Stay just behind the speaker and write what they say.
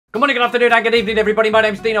Good morning, good afternoon, and good evening, everybody. My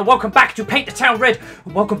name's Dino. Welcome back to Paint the Town Red.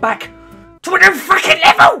 And welcome back to a new fucking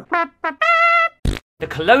level! The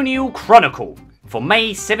Colonial Chronicle for May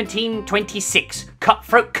 1726.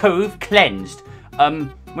 Cutthroat Cove cleansed.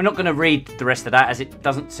 We're not going to read the rest of that as it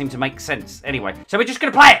doesn't seem to make sense. Anyway, so we're just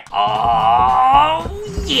going to play it.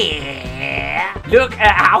 Oh, yeah. Look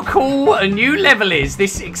at how cool a new level is.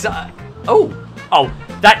 This Oh,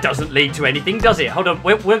 that doesn't lead to anything, does it? Hold on,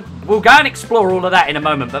 we'll go and explore all of that in a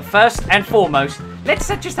moment. But first and foremost, let's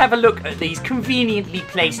just have a look at these conveniently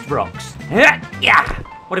placed rocks. Yeah.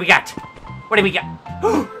 What do we got? What do we got?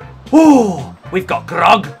 Oh, we've got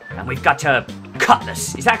grog and we've got a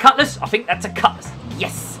cutlass. Is that a cutlass? I think that's a cutlass.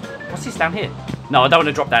 Yes. What's this down here? No, I don't want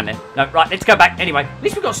to drop down there. No, right, let's go back. Anyway, at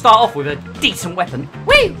least we've got to start off with a decent weapon.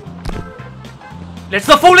 Whee! Let's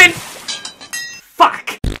not fall in!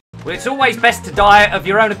 Fuck! Well, it's always best to die of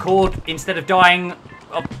your own accord instead of dying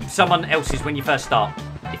of someone else's when you first start,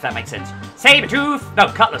 if that makes sense. Sabertooth! No,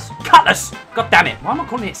 cutlass. Cutlass! God damn it. Why am I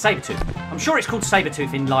calling it Sabertooth? I'm sure it's called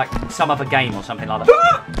Sabertooth in, like, some other game or something like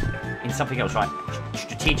that. In something else, right?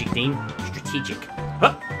 Strategic, Dean. Strategic.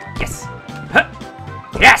 Huh. Yes. Huh.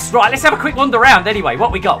 Yes! Right, let's have a quick wander around anyway.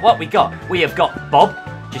 What we got? What we got? We have got Bob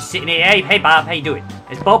just sitting here. Hey, Bob, how you doing?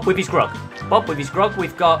 There's Bob with his grog. Bob with his grog.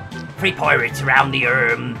 We've got 3 pirates around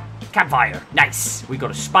the, campfire. Nice. We've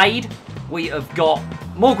got a spade. We have got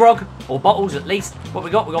more grog, or bottles at least. What we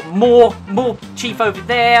got? We got more chief over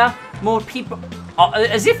there. More people.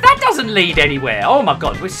 As if that doesn't lead anywhere. Oh my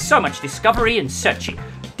god, with so much discovery and searching.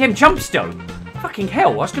 Damn jumpstone. Fucking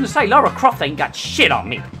hell. I was going to say Lara Croft ain't got shit on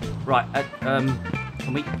me. Right.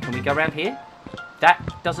 Can we go around here? That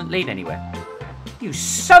doesn't lead anywhere. You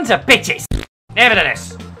sons of bitches.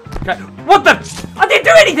 Nevertheless. Okay. What the? I didn't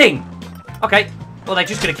do anything. Okay. Well, they're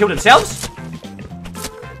just going to kill themselves?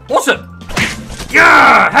 Awesome!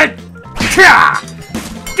 Yeah!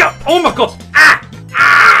 Oh my god!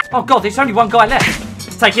 Ah! Oh god, there's only one guy left.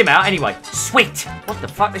 Let's take him out anyway. Sweet! What the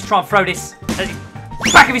fuck? Let's try and throw this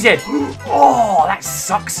back of his head. Oh, that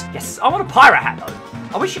sucks. Yes, I want a pirate hat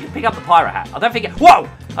though. I wish you could pick up the pirate hat. I don't think whoa!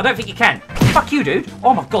 I don't think you can. Fuck you, dude.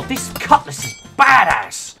 Oh my god, this cutlass is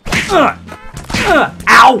badass.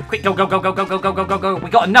 Ow! Quick, go. We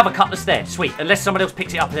got another cutlass there. Sweet. Unless someone else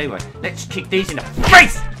picks it up anyway. Let's kick these in the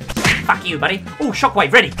face! Fuck you, buddy. Oh,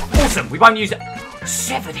 shockwave, ready. Awesome. We won't use it.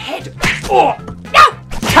 Severed head. Oh, no!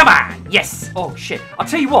 Come on! Yes. Oh, shit. I'll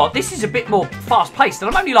tell you what, this is a bit more fast-paced. And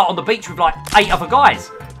I'm only, like, on the beach with, like, 8 other guys.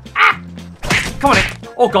 Ah! Come on in.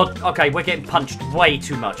 Oh, God. Okay, we're getting punched way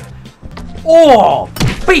too much. Oh!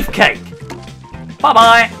 Beefcake!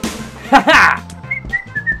 Bye-bye! Ha-ha!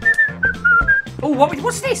 Oh,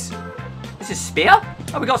 what's this? This is a spear?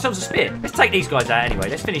 Oh, we got ourselves a spear. Let's take these guys out anyway.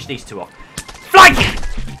 Let's finish these 2 off. Fly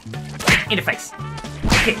kick! In the face.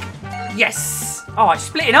 Kick. Yes. Oh, it's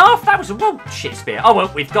split in half. That was a shit spear. Oh, well,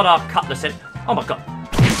 we've got our cutlass in. Oh, my God.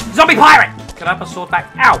 Zombie pirate! Can I have my sword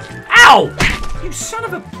back? Ow! Ow! You son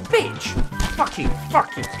of a bitch. Fuck you.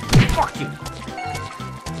 Fuck you. Fuck you.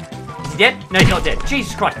 Is he dead? No, he's not dead.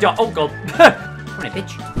 Jesus Christ. Oh, God. Come on in,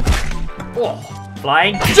 bitch. Oh,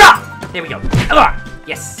 flying. Jump! There we go.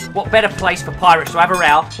 Yes. What better place for pirates to have a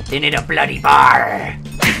row than in a bloody bar?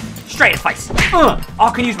 Straight in the face.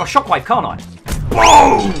 I can use my shockwave, can't I?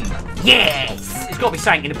 Boom! Yes! There's got to be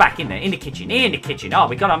something in the back, in there. In the kitchen. In the kitchen. Oh,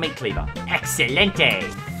 we got our meat cleaver. Excelente.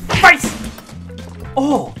 Face!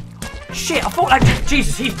 Oh! Shit, I thought that...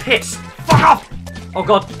 Jesus, he's pissed. Fuck off! Oh,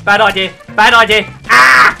 God. Bad idea. Bad idea.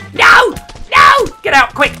 Ah! No! No! Get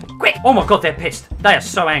out, quick! Quick! Oh, my God, they're pissed. They are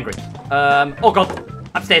so angry. Oh, God.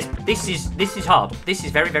 Upstairs. This is hard. This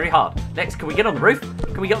is very, very hard. Can we get on the roof?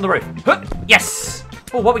 Can we get on the roof? Huh. Yes!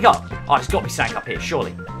 Oh, what we got? Oh, there's got to be something up here,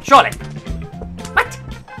 surely. Surely. What?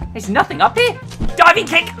 There's nothing up here? Diving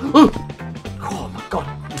kick! Oh, my God.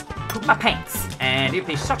 Put my pants. And it'd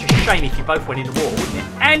be such a shame if you both went in the wall, wouldn't it?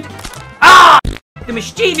 And... Ah! The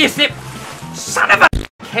mischievous lip! Son of a...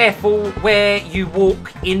 Careful where you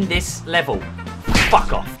walk in this level.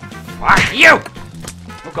 Fuck off. Fuck you!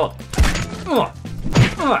 Oh, God.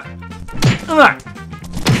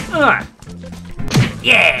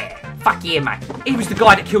 Yeah! Fuck yeah, mate. He was the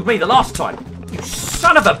guy that killed me the last time. You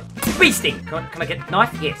son of a beasting! Can I get a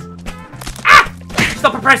knife? Yes. Ah!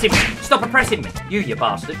 Stop oppressing me! Stop oppressing me! You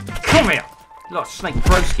bastard. Come here! You like snake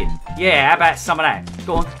broskin. Yeah, how about some of that?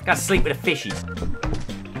 Go on, go sleep with the fishies.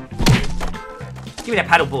 Give me that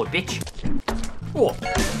paddleboard, bitch. Oh!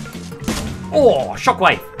 Oh,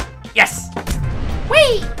 shockwave! Yes!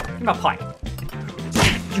 Whee! Give me my pipe.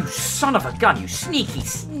 You son of a gun, you sneaky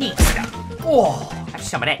sneakster. Oh, have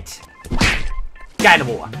some of that. Get in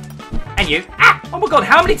the water. And you. Ah! Oh my God,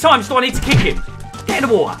 how many times do I need to kick him? Get in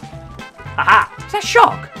the water. Aha! Is that a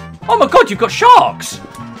shark? Oh my god, you've got sharks!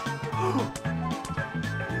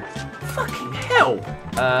 Fucking hell!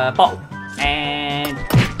 Bottle. And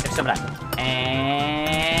have some of that.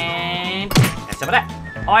 And have some of that.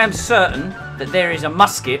 I am certain that there is a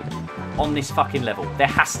musket on this fucking level. There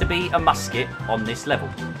has to be a musket on this level.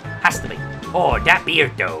 Has to be. Oh, that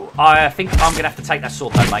beard though. I think I'm gonna have to take that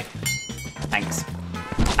sword though, mate. Thanks.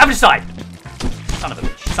 Over the side! Son of a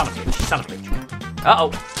bitch, son of a bitch, son of a bitch.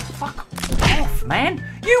 Uh-oh. Fuck off, man.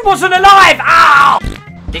 You wasn't alive! Ow!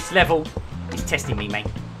 This level is testing me, mate.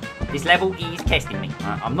 This level is testing me.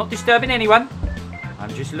 I'm not disturbing anyone.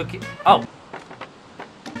 I'm just looking... Oh.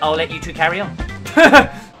 I'll let you two carry on.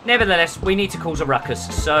 Nevertheless, we need to cause a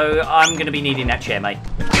ruckus, so I'm going to be needing that chair, mate.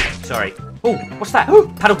 Sorry. Oh, what's that? Oh,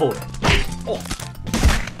 paddleboard. Oh.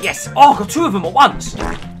 Yes. Oh, I got two of them at once.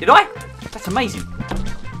 Did I? That's amazing.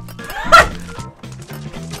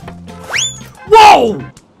 Whoa!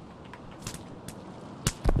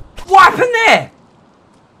 What happened there?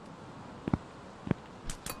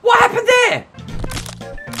 What happened there?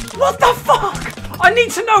 What the fuck? I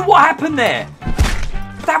need to know what happened there.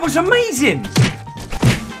 That was amazing.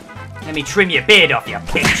 Let me trim your beard off, you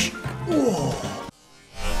bitch. Oh.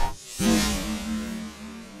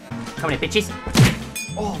 Come here, bitches.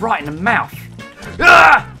 Oh, right in the mouth.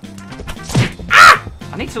 Ah! Ah!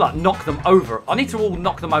 I need to, like, knock them over. I need to all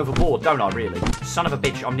knock them overboard, don't I, really? Son of a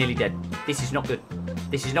bitch, I'm nearly dead. This is not good.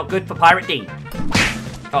 This is not good for Pirate Dean.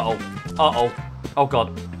 Uh-oh. Uh-oh. Oh,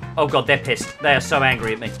 God. Oh, God, they're pissed. They are so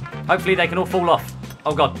angry at me. Hopefully they can all fall off.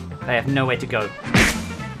 Oh, God. They have nowhere to go.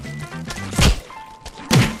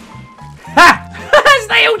 Ha! As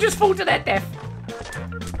they all just fall to their death.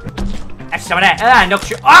 Have some of that. Ah, knock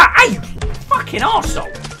you. Ah, hey, you fucking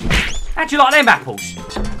arsehole. How'd you like them apples?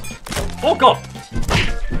 Oh, God.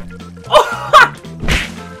 Oh,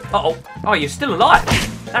 uh-oh. Oh, you're still alive.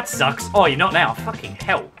 That sucks. Oh, you're not now. Fucking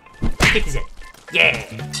hell. How big is it? Yeah.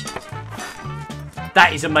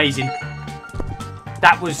 That is amazing.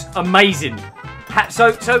 That was amazing. But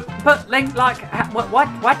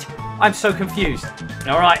what? I'm so confused.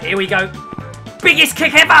 All right, here we go. Biggest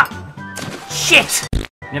kick ever. Shit.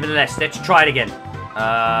 Nevertheless, let's try it again.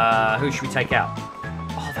 Who should we take out?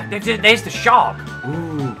 Oh, there's the shark.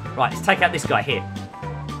 Ooh. Right, let's take out this guy here.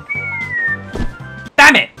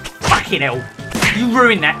 Damn it. Fucking hell. You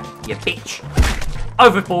ruined that, you bitch.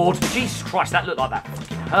 Overboard. Jesus Christ, that looked like that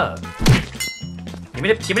fucking hurt. Give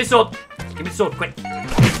me the sword. Give me the sword, quick.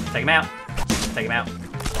 Take him out. Take him out.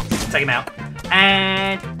 Take him out.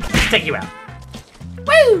 And take you out.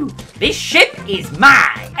 Woo! This ship is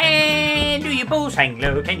mine. And do your balls hang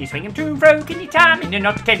low? Can you swing them to and fro? Can you tie them in a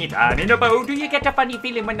knot? Can you tie them in a bow? Do you get a funny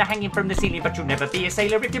feeling when they're hanging from the ceiling? But you'll never be a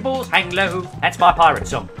sailor if your balls hang low. That's my pirate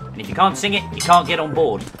song. And if you can't sing it, you can't get on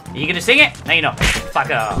board. Are you gonna sing it? No, you're not. Fuck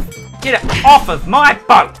off. Get it off of my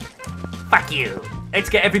boat. Fuck you. Let's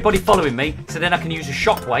get everybody following me, so then I can use a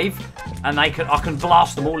shockwave, and I can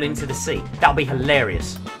blast them all into the sea. That'll be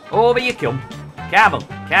hilarious. Over you come. Come on,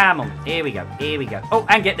 come on. Here we go, here we go. Oh,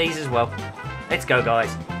 and get these as well. Let's go,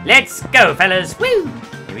 guys. Let's go, fellas. Woo!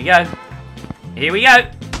 Here we go. Here we go.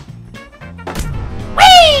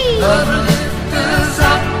 Whee!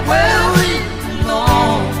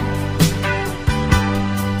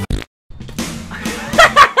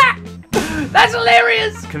 That's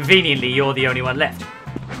hilarious! Conveniently, you're the only one left.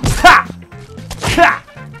 Ha! Ha!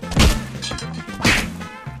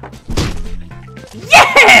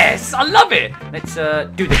 Yes! I love it! Let's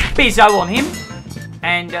do the bizzo on him.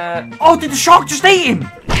 And, oh, did the shark just eat him?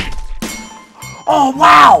 Oh,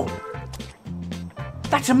 wow!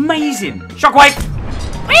 That's amazing! Shockwave!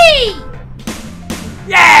 Whee!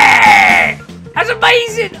 Yeah! That's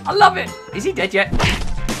amazing! I love it! Is he dead yet?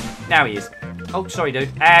 Now he is. Oh, sorry, dude.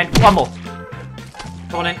 And one more.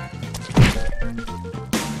 Come on in.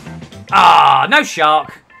 Ah, no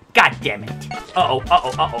shark. God damn it. Uh-oh, uh-oh,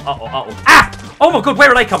 uh-oh, uh-oh, uh-oh. Ah! Oh my god, where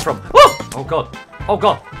did they come from? Oh! Oh god. Oh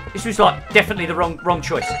god. This was like definitely the wrong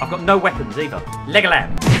choice. I've got no weapons either.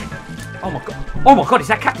 Legoland. Oh my god. Oh my god, is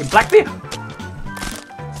that Captain Blackbeard?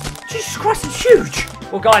 Jesus Christ, it's huge.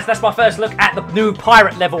 Well guys, that's my first look at the new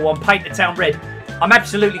pirate level on Paint the Town Red. I'm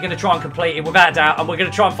absolutely going to try and complete it without a doubt, and we're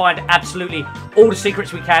going to try and find absolutely all the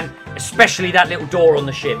secrets we can, especially that little door on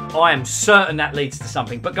the ship. I am certain that leads to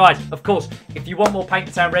something. But guys, of course, if you want more Paint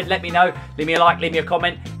the Town Red, let me know. Leave me a like, leave me a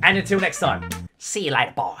comment, and until next time, see you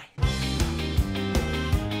later, bye.